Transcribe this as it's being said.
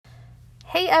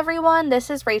Hey everyone, this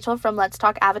is Rachel from Let's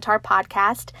Talk Avatar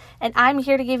podcast, and I'm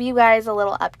here to give you guys a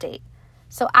little update.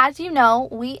 So as you know,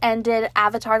 we ended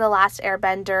Avatar The Last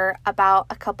Airbender about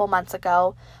a couple months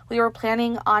ago. We were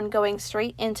planning on going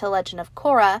straight into Legend of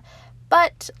Korra,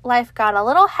 but life got a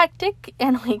little hectic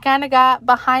and we kind of got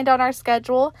behind on our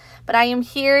schedule. But I am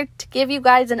here to give you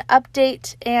guys an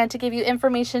update and to give you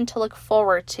information to look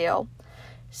forward to.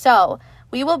 So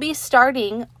we will be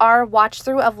starting our watch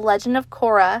through of Legend of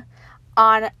Korra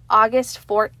on August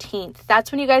 14th.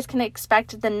 That's when you guys can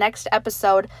expect the next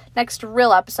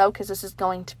real episode, because this is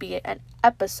going to be an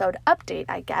episode update,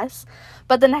 I guess.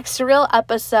 But the next real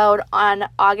episode on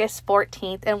August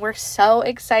 14th, and we're so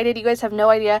excited. You guys have no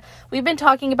idea. We've been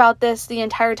talking about this the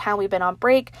entire time we've been on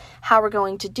break, how we're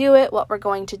going to do it, what we're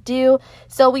going to do.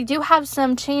 So we do have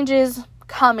some changes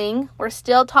coming. We're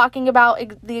still talking about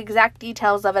the exact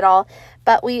details of it all,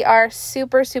 but we are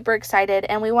super excited,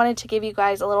 and we wanted to give you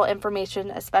guys a little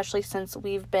information, especially since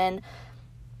we've been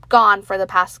gone for the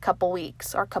past couple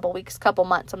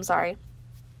months, I'm sorry.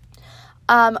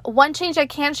 One change I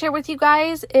can share with you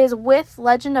guys is with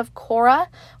Legend of Korra,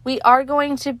 we are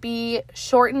going to be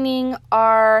shortening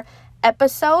our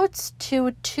episodes to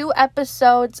 2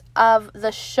 episodes of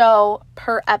the show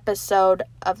per episode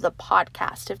of the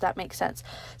podcast, if that makes sense.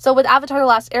 So with Avatar The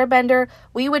Last Airbender,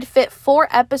 we would fit 4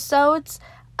 episodes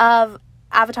of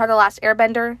Avatar The Last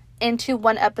Airbender into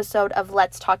 1 episode of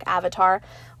Let's Talk Avatar.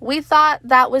 We thought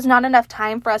that was not enough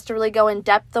time for us to really go in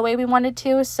depth the way we wanted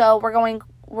to, so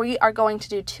we are going to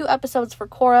do 2 episodes for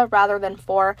Korra rather than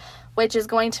 4, which is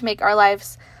going to make our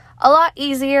lives a lot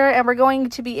easier, and we're going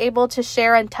to be able to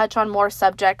share and touch on more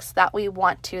subjects that we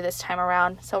want to this time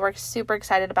around. So we're super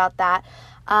excited about that.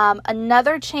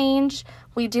 Another change,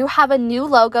 we do have a new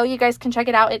logo. You guys can check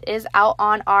it out. It is out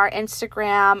on our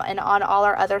Instagram and on all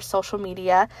our other social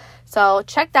media. So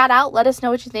check that out. Let us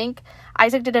know what you think.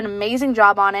 Isaac did an amazing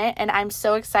job on it, and I'm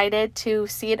so excited to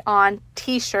see it on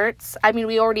t-shirts. I mean,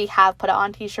 we already have put it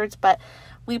on t-shirts, but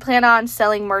we plan on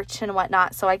selling merch and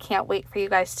whatnot, so I can't wait for you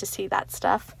guys to see that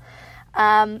stuff.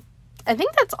 I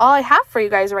think that's all I have for you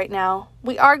guys right now.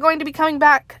 We are going to be coming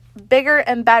back bigger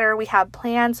and better. We have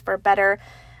plans for better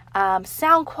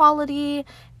sound quality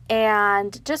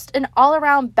and just an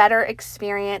all-around better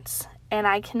experience, and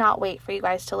I cannot wait for you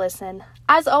guys to listen.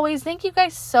 As always, thank you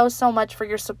guys so much for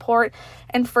your support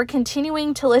and for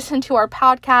continuing to listen to our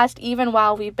podcast even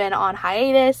while we've been on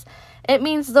hiatus. It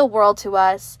means the world to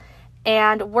us,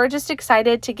 and we're just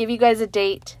excited to give you guys a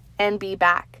date and be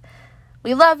back.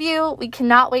 We love you. We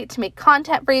cannot wait to make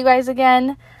content for you guys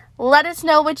again. Let us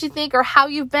know what you think or how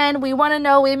you've been. We want to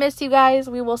know. We miss you guys.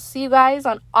 We will see you guys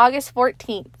on August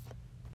 14th.